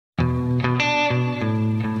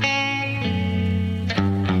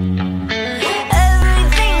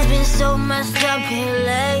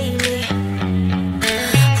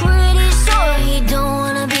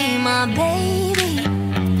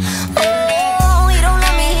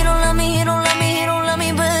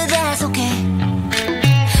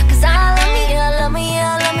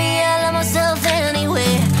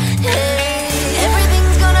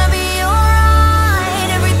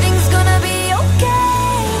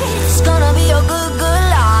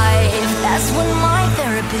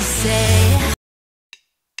say.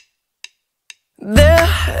 There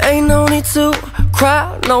ain't no need to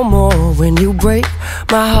cry no more when you break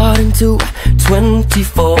my heart into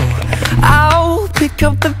 24. I'll pick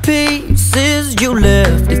up the pieces you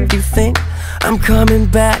left. If you think I'm coming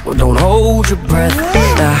back, well, don't hold your breath.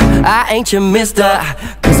 I ain't your mister,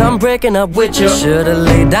 cause I'm breaking up with you. Should've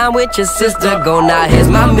laid down with your sister. Go now, here's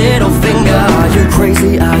my middle finger. Are you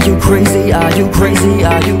crazy? Are you crazy? Are you crazy?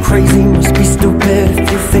 Are you crazy? Must be stupid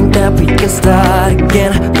if you think that we can start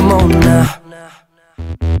again. Come on now.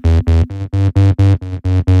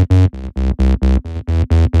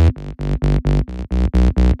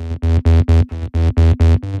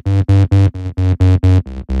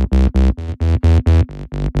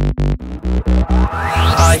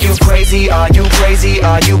 Are you crazy? Are you crazy?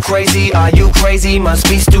 Are you crazy? Are you crazy? Must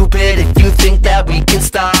be stupid if you think that we can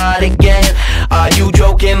start again. Are you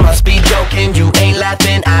joking? Must be joking. You ain't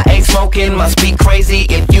laughing, I ain't smoking. Must be crazy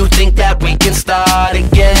if you think that we can start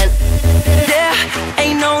again. There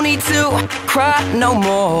ain't no need to cry no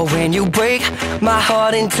more when you break my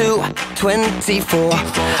heart into 24.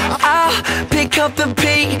 I'll pick up the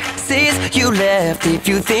pieces you left. If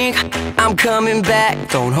you think I'm coming back,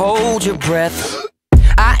 don't hold your breath.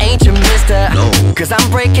 I ain't your mister, no, cause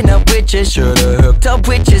I'm breaking up with you. Should've hooked up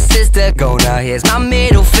with your sister. Go now, here's my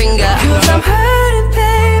middle finger. Cause I'm hurting,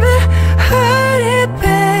 baby, hurting,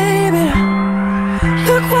 baby.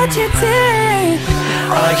 Look what you did.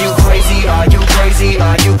 Are you crazy? Are you crazy?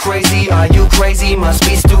 Are you crazy? Are you crazy? Must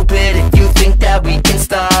be stupid if you think that we can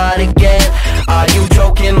start again. Are you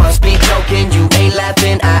joking? Must be joking. You ain't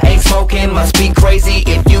laughing, I ain't smoking. Must be crazy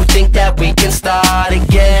if you think that we can start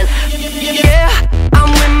again. Yeah,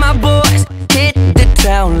 I'm with my boys, hit the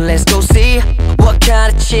town. Let's go see what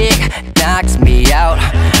kind of chick knocks me out.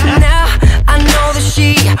 Now I know that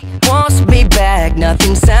she wants me back.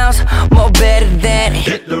 Nothing sounds more better than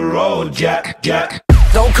hit the road, Jack, Jack.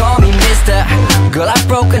 Don't call me mister, girl, I've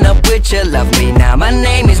broken up with you. Love me now, my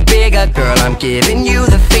name is bigger. Girl, I'm giving you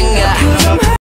the finger.